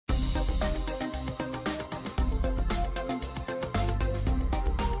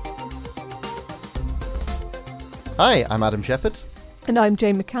Hi, I'm Adam Shepherd. And I'm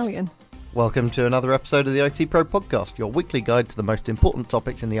Jane McCallion. Welcome to another episode of the ITPro Podcast, your weekly guide to the most important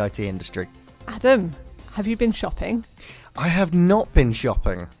topics in the IT industry. Adam, have you been shopping? I have not been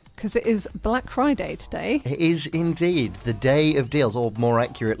shopping. Because it is Black Friday today. It is indeed the day of deals, or more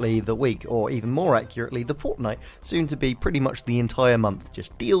accurately, the week, or even more accurately, the fortnight. Soon to be pretty much the entire month.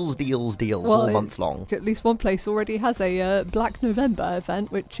 Just deals, all month long. At least one place already has a Black November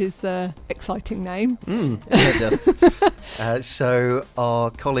event, which is an exciting name. Isn't it just? So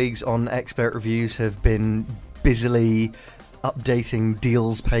our colleagues on Expert Reviews have been busily updating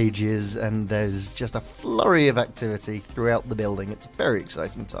deals pages, and there's just a flurry of activity throughout the building. It's a very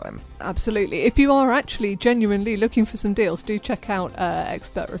exciting time. Absolutely. If you are actually genuinely looking for some deals, do check out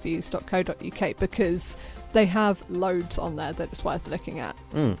expertreviews.co.uk because they have loads on there that it's worth looking at.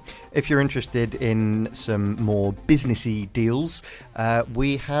 If you're interested in some more businessy deals,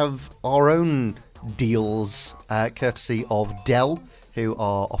 we have our own deals courtesy of Dell, who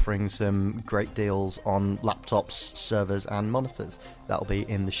are offering some great deals on laptops, servers and monitors. That'll be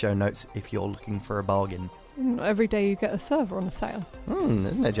in the show notes if you're looking for a bargain. Every day you get a server on a sale.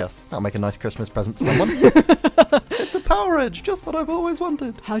 Isn't it just? That'll make a nice Christmas present for someone. It's a Power Edge, just what I've always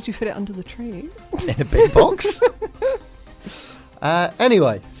wanted. How'd you fit it under the tree? In a big box.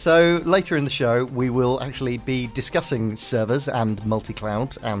 Anyway, so later in the show we will actually be discussing servers and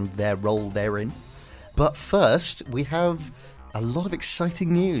multi-cloud and their role therein. But first, we have a lot of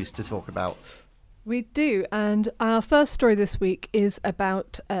exciting news to talk about. We do, and our first story this week is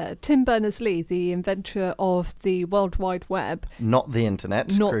about Tim Berners-Lee, the inventor of the World Wide Web. Not the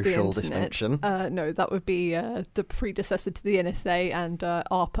internet, Not crucial the internet. distinction. No, that would be the predecessor to the NSA and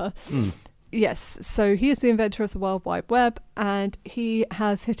ARPA. Yes, so he is the inventor of the World Wide Web, and he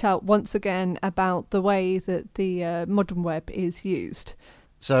has hit out once again about the way that the modern web is used.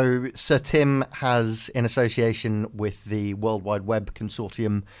 So Sir Tim has, in association with the World Wide Web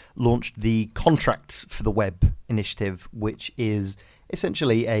Consortium, launched the Contract for the Web initiative, which is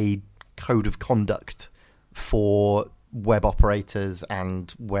essentially a code of conduct for web operators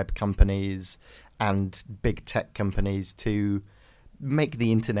and web companies and big tech companies to make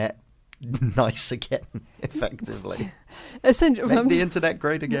the internet nice again, effectively. Essentially, make the internet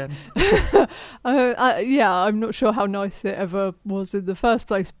great again. I'm not sure how nice it ever was in the first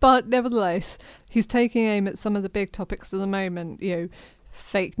place, but nevertheless, he's taking aim at some of the big topics of the moment.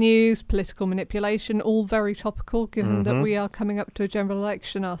 Fake news, political manipulation, all very topical, given that we are coming up to a general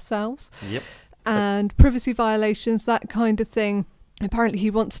election ourselves. Yep. And privacy violations, that kind of thing. Apparently, he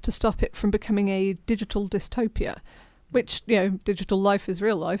wants to stop it from becoming a digital dystopia. Which, digital life is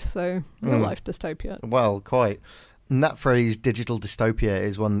real life, so real life dystopia. Well, quite. And that phrase, digital dystopia,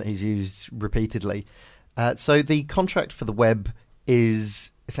 is one that he's used repeatedly. So the Contract for the Web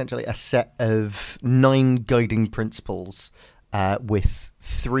is essentially a set of 9 guiding principles with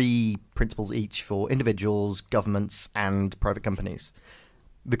 3 principles each for individuals, governments and private companies.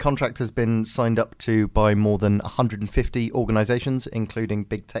 The contract has been signed up to by more than 150 organisations, including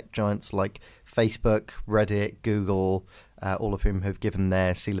big tech giants like Facebook, Reddit, Google, all of whom have given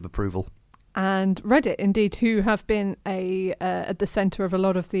their seal of approval. And Reddit, indeed, who have been at the centre of a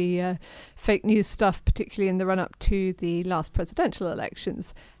lot of the fake news stuff, particularly in the run-up to the last presidential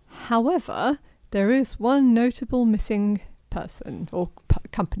elections. However, there is one notable missing person, or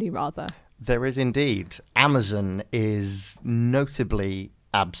company rather. There is indeed. Amazon is notably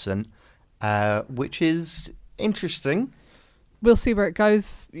absent, which is interesting. We'll see where it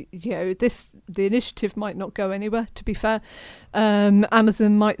goes. The initiative might not go anywhere, to be fair.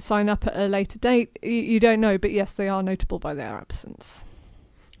 Amazon might sign up at a later date. You don't know, but yes, they are notable by their absence.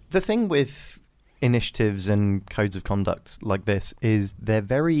 The thing with initiatives and codes of conduct like this is they're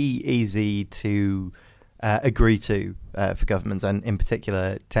very easy to agree to for governments and in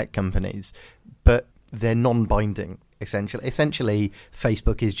particular tech companies, but they're non-binding. Essentially,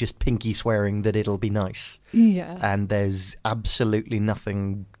 Facebook is just pinky swearing that it'll be nice. Yeah. And there's absolutely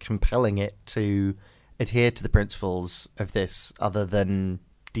nothing compelling it to adhere to the principles of this other than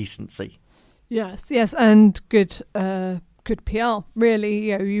decency. Yes, and good PR.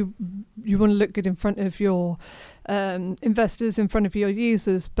 Really, you want to look good in front of your investors, in front of your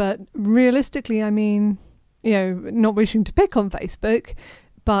users. But realistically, I mean, not wishing to pick on Facebook,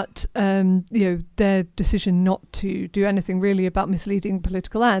 but their decision not to do anything really about misleading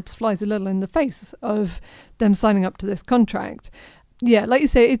political ads flies a little in the face of them signing up to this contract. Yeah, like you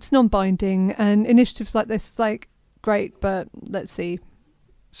say, it's non-binding, and initiatives like this, great, but let's see.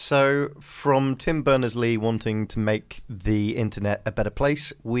 So from Tim Berners-Lee wanting to make the internet a better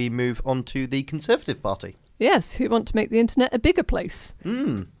place, we move on to the Conservative Party. Yes, who want to make the internet a bigger place.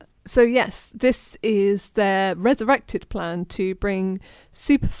 So yes, this is their resurrected plan to bring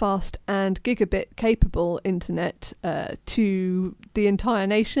super fast and gigabit capable internet to the entire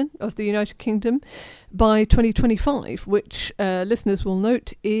nation of the United Kingdom by 2025, which listeners will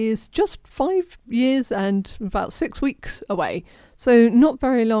note is just 5 years and about 6 weeks away. So not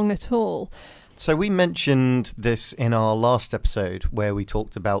very long at all. So we mentioned this in our last episode where we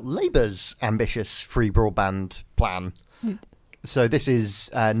talked about Labour's ambitious free broadband plan. So this is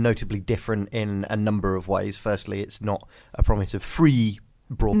notably different in a number of ways. Firstly, it's not a promise of free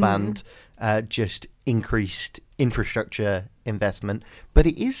broadband, just increased infrastructure investment, but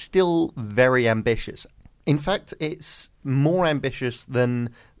it is still very ambitious. In fact, it's more ambitious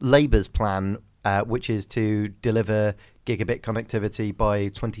than Labour's plan, which is to deliver gigabit connectivity by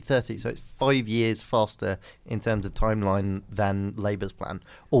 2030. So it's 5 years faster in terms of timeline than Labour's plan,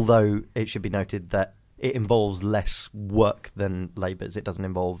 although it should be noted that it involves less work than Labour's. It doesn't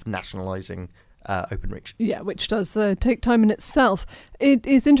involve nationalising Openreach. Yeah, which does take time in itself. It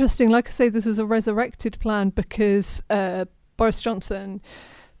is interesting, like I say, this is a resurrected plan because Boris Johnson,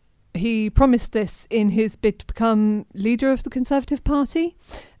 he promised this in his bid to become leader of the Conservative Party.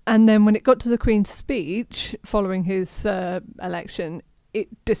 And then when it got to the Queen's speech following his election,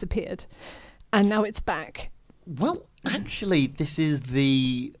 it disappeared. And now it's back. Well, actually, this is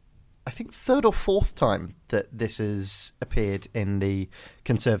the, I think, third or fourth time that this has appeared in the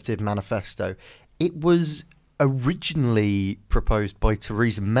Conservative manifesto. It was originally proposed by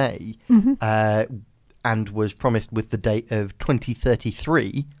Theresa May and was promised with the date of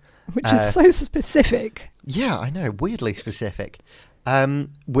 2033. Which is so specific. Yeah, I know, weirdly specific.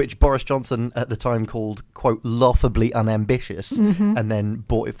 Which Boris Johnson at the time called, quote, laughably unambitious, and then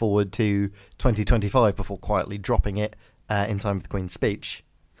brought it forward to 2025 before quietly dropping it in time for the Queen's speech.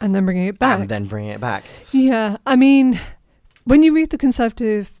 And then bringing it back. Yeah, I mean, when you read the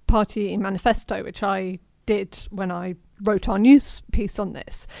Conservative Party manifesto, which I did when I wrote our news piece on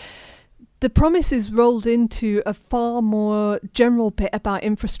this, the promise is rolled into a far more general bit about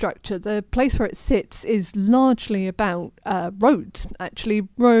infrastructure. The place where it sits is largely about roads, actually.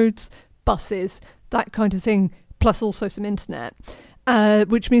 Roads, buses, that kind of thing, plus also some internet,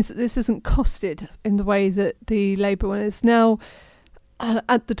 which means that this isn't costed in the way that the Labour one is. Now,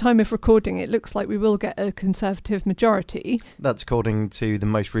 at the time of recording, it looks like we will get a Conservative majority. That's according to the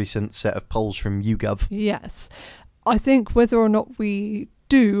most recent set of polls from YouGov. Yes. I think whether or not we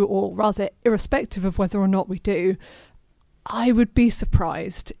do, or rather irrespective of whether or not we do, I would be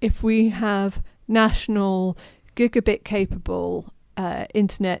surprised if we have national gigabit capable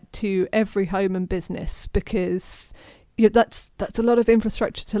internet to every home and business, because that's a lot of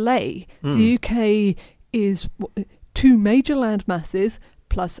infrastructure to lay. The UK is 2 major land masses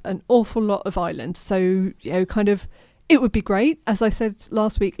plus an awful lot of islands, so it would be great. As I said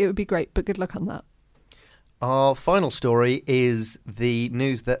last week, it would be great, but good luck on that. Our final story is the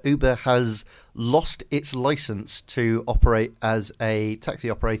news that Uber has lost its licence to operate as a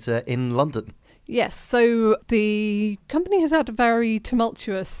taxi operator in London. Yes, so the company has had a very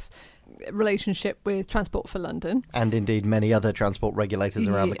tumultuous relationship with Transport for London. And indeed many other transport regulators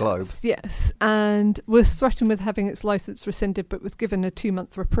around the globe. Yes, and was threatened with having its licence rescinded, but was given a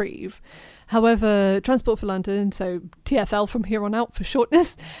 2-month reprieve. However, Transport for London, so TfL from here on out for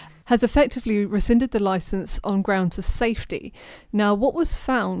shortness, has effectively rescinded the licence on grounds of safety. Now, what was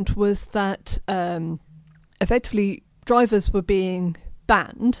found was that effectively drivers were being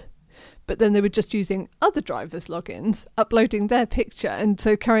banned, but then they were just using other drivers' logins, uploading their picture, and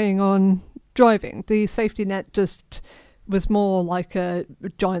so carrying on driving. The safety net just was more like a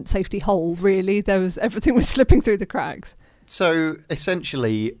giant safety hole, really. Everything was slipping through the cracks. So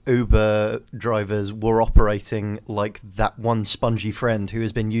essentially, Uber drivers were operating like that one spongy friend who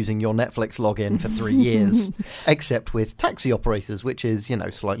has been using your Netflix login for 3 years, except with taxi operators, which is,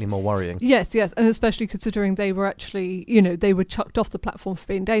 slightly more worrying. Yes, and especially considering they were actually, they were chucked off the platform for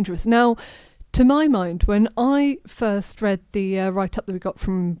being dangerous. Now, to my mind, when I first read the write-up that we got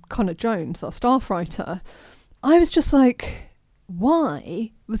from Connor Jones, our staff writer, I was just like,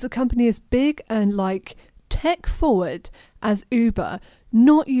 why was a company as big and tech forward as Uber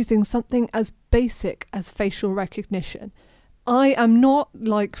not using something as basic as facial recognition? I am not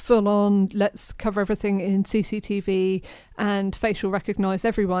full on let's cover everything in CCTV and facial recognise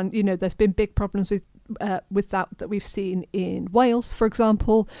everyone. There's been big problems with that we've seen in Wales, for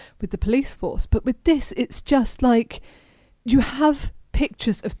example, with the police force. But with this, it's just you have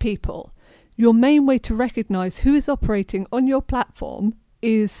pictures of people. Your main way to recognise who is operating on your platform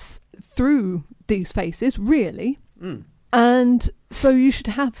is through these faces, really. And so you should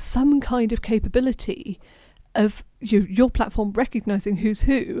have some kind of capability of your platform recognizing who's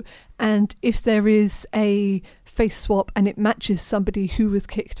who, and if there is a face swap and it matches somebody who was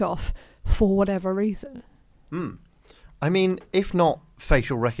kicked off for whatever reason. I mean, if not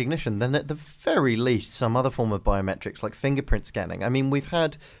facial recognition, then at the very least some other form of biometrics like fingerprint scanning. I mean, we've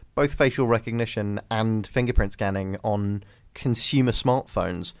had both facial recognition and fingerprint scanning on consumer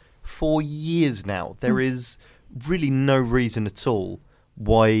smartphones for years now. There is really no reason at all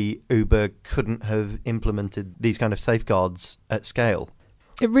why Uber couldn't have implemented these kind of safeguards at scale.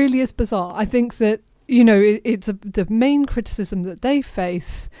 It really is bizarre. I think that, the main criticism that they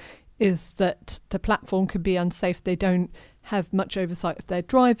face is that the platform can be unsafe. They don't have much oversight of their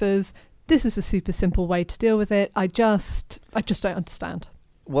drivers. This is a super simple way to deal with it. I just don't understand.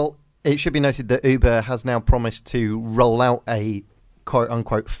 Well, it should be noted that Uber has now promised to roll out a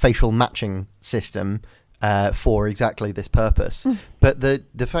quote-unquote facial matching system for exactly this purpose. But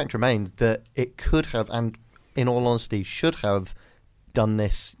the fact remains that it could have, and in all honesty, should have done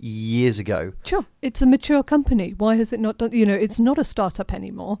this years ago. Sure. It's a mature company. Why has it not done? It's not a startup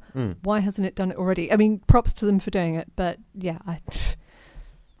anymore. Why hasn't it done it already? I mean, props to them for doing it, but yeah.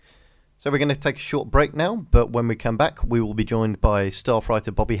 So we're going to take a short break now, but when we come back, we will be joined by staff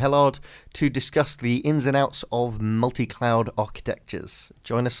writer Bobby Hellard to discuss the ins and outs of multi-cloud architectures.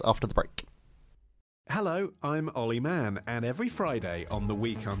 Join us after the break. Hello, I'm Ollie Mann, and every Friday on The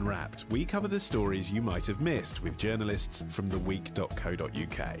Week Unwrapped, we cover the stories you might have missed with journalists from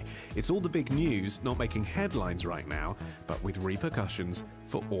theweek.co.uk. It's all the big news not making headlines right now, but with repercussions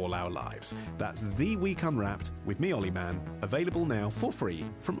for all our lives. That's The Week Unwrapped with me, Ollie Mann, available now for free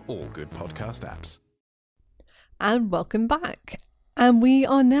from all good podcast apps. And welcome back. And we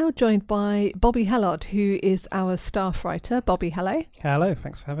are now joined by Bobby Hellard, who is our staff writer. Bobby, hello. Hello,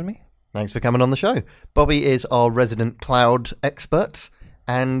 thanks for having me. Thanks for coming on the show. Bobby is our resident cloud expert,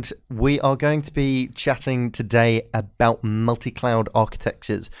 and we are going to be chatting today about multi-cloud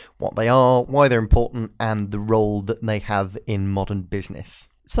architectures, what they are, why they're important, and the role that they have in modern business.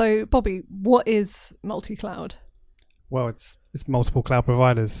 So, Bobby, what is multi-cloud? Well, it's multiple cloud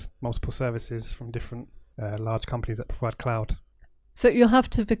providers, multiple services from different large companies that provide cloud. So you'll have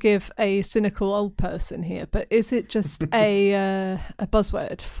to forgive a cynical old person here, but is it just a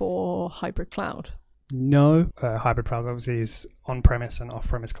buzzword for hybrid cloud? No, hybrid cloud obviously is on-premise and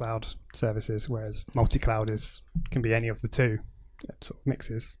off-premise cloud services, whereas multi-cloud can be any of the two. It sort of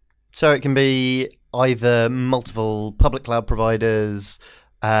mixes. So it can be either multiple public cloud providers,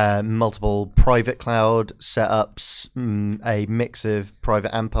 multiple private cloud setups, a mix of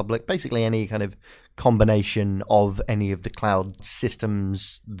private and public, basically any kind of combination of any of the cloud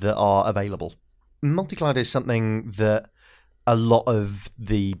systems that are available. Multi-cloud is something that a lot of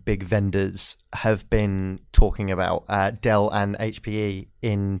the big vendors have been talking about. Dell and HPE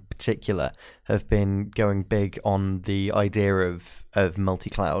in particular have been going big on the idea of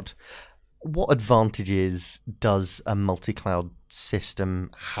multi-cloud. What advantages does a multi-cloud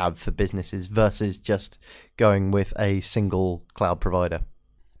system have for businesses versus just going with a single cloud provider?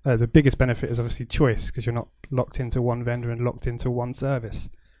 The biggest benefit is obviously choice, because you're not locked into one vendor and locked into one service.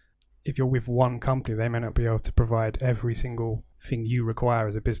 If you're with one company, they may not be able to provide every single thing you require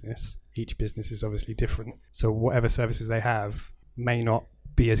as a business. Each business is obviously different. So whatever services they have may not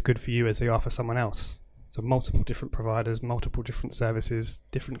be as good for you as they are for someone else. So multiple different providers, multiple different services,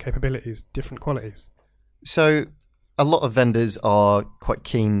 different capabilities, different qualities. So a lot of vendors are quite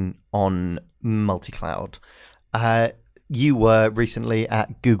keen on multi-cloud. You were recently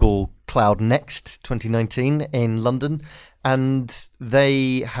at Google Cloud Next 2019 in London, and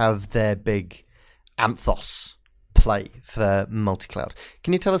they have their big Anthos play for multi-cloud.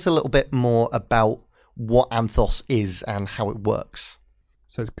 Can you tell us a little bit more about what Anthos is and how it works?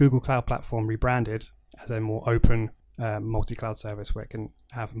 So it's Google Cloud Platform rebranded as a more open multi-cloud service where it can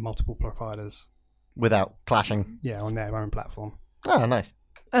have multiple providers. Without clashing? Yeah, on their own platform. Oh, nice.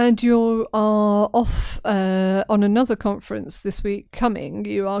 And you are off on another conference this week coming.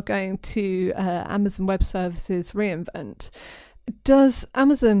 You are going to Amazon Web Services reInvent. Does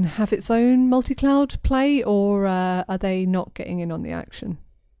Amazon have its own multi-cloud play, or are they not getting in on the action?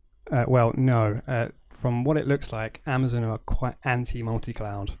 Well, no. From what it looks like, Amazon are quite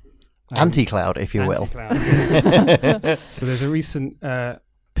anti-multi-cloud. Anti-cloud, if you will. So there's a recent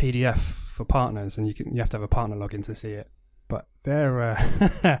PDF for partners, and you have to have a partner login to see it. But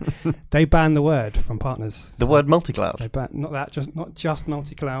they ban the word from partners. The word multi-cloud. They ban not just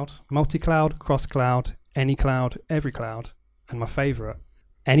multi-cloud, multi-cloud, cross-cloud, any cloud, every cloud, and my favourite,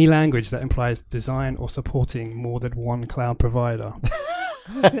 any language that implies design or supporting more than one cloud provider.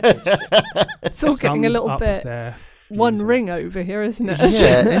 It's all getting a little bit. one ring over here, isn't it?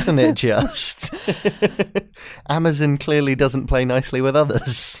 Yeah, isn't it just? Amazon clearly doesn't play nicely with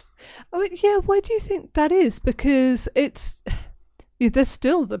others. Oh, yeah, why do you think that is? Because they're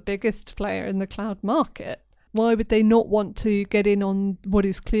still the biggest player in the cloud market. Why would they not want to get in on what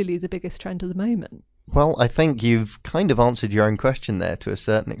is clearly the biggest trend at the moment? Well, I think you've kind of answered your own question there to a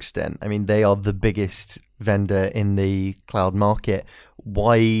certain extent. I mean, they are the biggest vendor in the cloud market.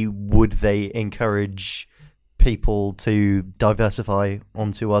 Why would they encourage people to diversify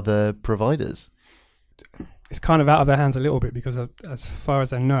onto other providers? It's kind of out of their hands a little bit because, as far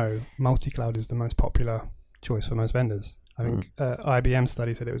as I know, multi-cloud is the most popular choice for most vendors. I think IBM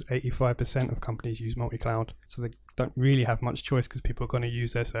study said it was 85% of companies use multi-cloud, so they don't really have much choice because people are going to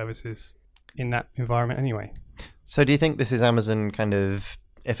use their services in that environment anyway. So do you think this is Amazon kind of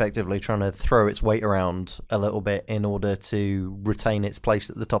effectively trying to throw its weight around a little bit in order to retain its place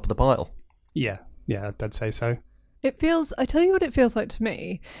at the top of the pile? Yeah, I'd say so. I tell you what it feels like to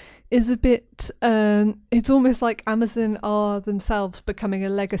me is a bit, it's almost like Amazon are themselves becoming a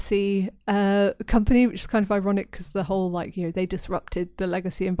legacy company, which is kind of ironic because the whole, they disrupted the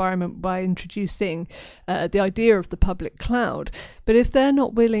legacy environment by introducing the idea of the public cloud. But if they're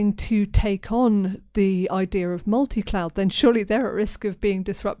not willing to take on the idea of multi-cloud, then surely they're at risk of being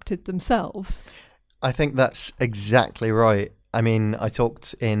disrupted themselves. I think that's exactly right. I mean, I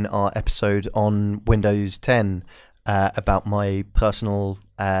talked in our episode on Windows 10 about my personal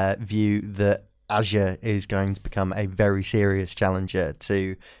view that Azure is going to become a very serious challenger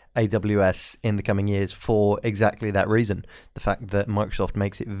to AWS in the coming years for exactly that reason. The fact that Microsoft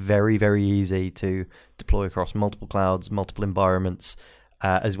makes it very, very easy to deploy across multiple clouds, multiple environments,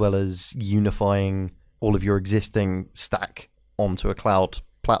 as well as unifying all of your existing stack onto a cloud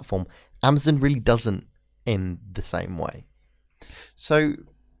platform. Amazon really doesn't in the same way. So,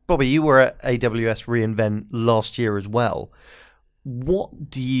 Bobby, you were at AWS reInvent last year as well.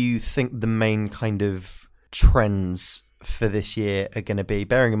 What do you think the main kind of trends for this year are going to be,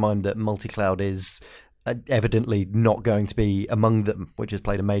 bearing in mind that multi-cloud is evidently not going to be among them, which has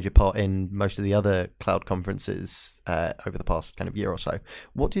played a major part in most of the other cloud conferences over the past kind of year or so.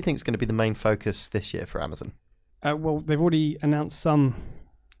 What do you think is going to be the main focus this year for Amazon? Well, they've already announced some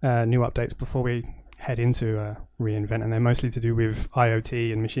new updates before we head into reInvent, and they're mostly to do with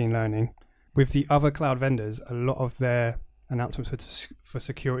IoT and machine learning. With the other cloud vendors, a lot of their announcements for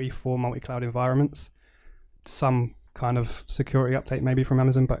security for multi-cloud environments. Some kind of security update maybe from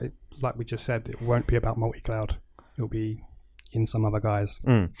Amazon, but like we just said, it won't be about multi-cloud. It'll be in some other guise.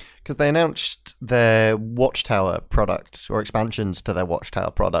 Because they announced their Watchtower product, or expansions to their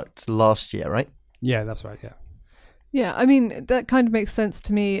Watchtower product last year, right? Yeah, that's right, yeah. Yeah, I mean, that kind of makes sense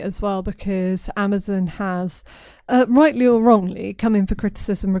to me as well, because Amazon has, rightly or wrongly, come in for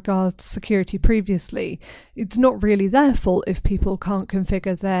criticism regards security previously. It's not really their fault if people can't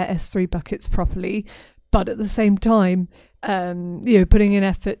configure their S3 buckets properly, but at the same time, putting in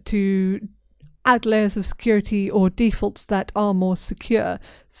effort to add layers of security or defaults that are more secure.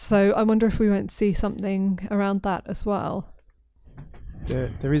 So I wonder if we won't see something around that as well.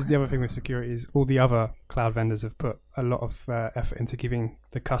 There is the other thing with security is all the other cloud vendors have put a lot of effort into giving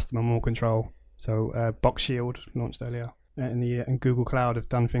the customer more control. So Box Shield launched earlier in the year, and Google Cloud have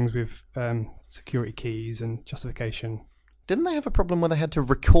done things with security keys and justification. Didn't they have a problem where they had to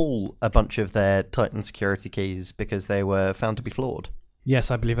recall a bunch of their Titan security keys because they were found to be flawed?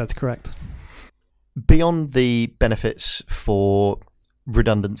 Yes, I believe that's correct. Beyond the benefits for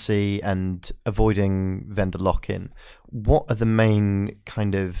redundancy and avoiding vendor lock-in, what are the main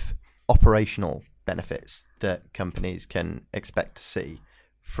kind of operational benefits that companies can expect to see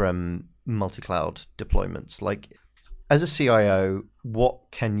from multi-cloud deployments? Like, as a CIO,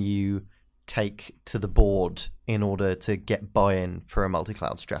 what can you take to the board in order to get buy-in for a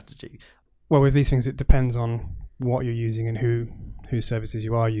multi-cloud strategy? Well, with these things, it depends on what you're using and whose services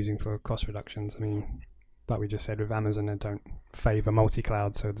you are using for cost reductions. I mean, like we just said with Amazon, they don't favor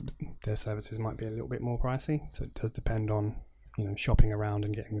multi-cloud, so their services might be a little bit more pricey. So it does depend on, shopping around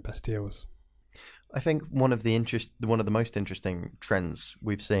and getting the best deals. I think one of the most interesting trends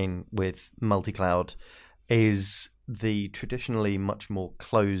we've seen with multi-cloud is the traditionally much more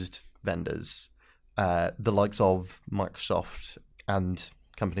closed vendors, the likes of Microsoft and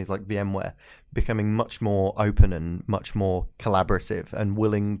companies like VMware, becoming much more open and much more collaborative and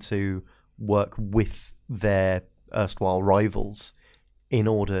willing to work with their erstwhile rivals in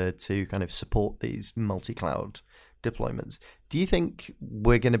order to kind of support these multi-cloud deployments. Do you think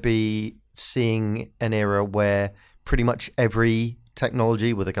we're going to be seeing an era where pretty much every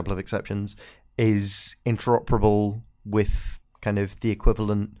technology, with a couple of exceptions, is interoperable with kind of the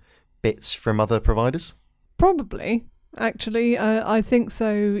equivalent bits from other providers? Probably. Actually, I think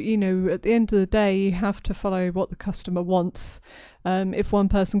so. You know, at the end of the day, you have to follow what the customer wants. If one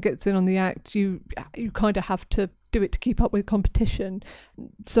person gets in on the act, you kind of have to do it to keep up with competition.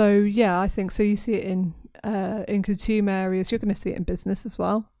 So yeah, I think so. You see it in consumer areas. You're going to see it in business as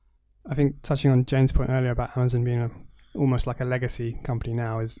well. I think touching on Jane's point earlier about Amazon being almost like a legacy company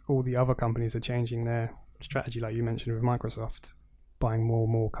now, is all the other companies are changing their strategy, like you mentioned with Microsoft, buying more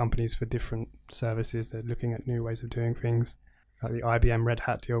and more companies for different services. They're looking at new ways of doing things. Like the IBM Red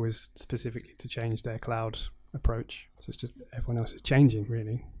Hat deal was specifically to change their cloud approach. So it's just everyone else is changing,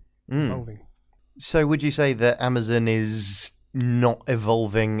 really, evolving. So would you say that Amazon is not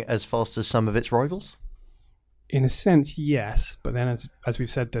evolving as fast as some of its rivals? In a sense, yes. But then as we've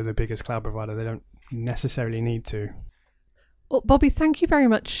said, they're the biggest cloud provider. They don't necessarily need to. Well, Bobby, thank you very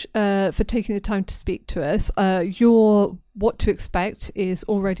much for taking the time to speak to us. Your What to Expect is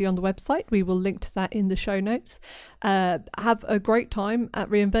already on the website. We will link to that in the show notes. Have a great time at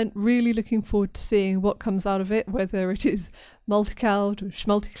reInvent. Really looking forward to seeing what comes out of it, whether it is multi-cloud or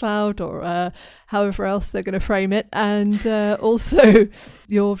schmulti-cloud or however else they're going to frame it. And also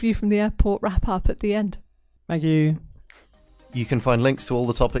your View from the Airport wrap-up at the end. Thank you. You can find links to all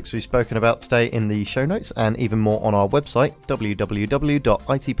the topics we've spoken about today in the show notes and even more on our website,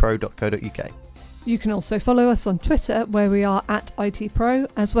 www.itpro.co.uk. You can also follow us on Twitter, where we are at ITPro,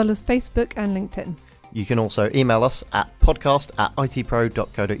 as well as Facebook and LinkedIn. You can also email us at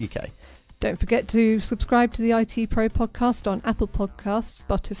podcast@itpro.co.uk. Don't forget to subscribe to the ITPro podcast on Apple Podcasts,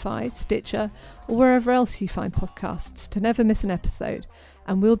 Spotify, Stitcher, or wherever else you find podcasts to never miss an episode.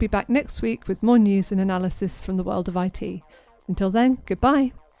 And we'll be back next week with more news and analysis from the world of IT. Until then,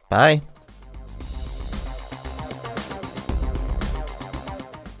 goodbye. Bye.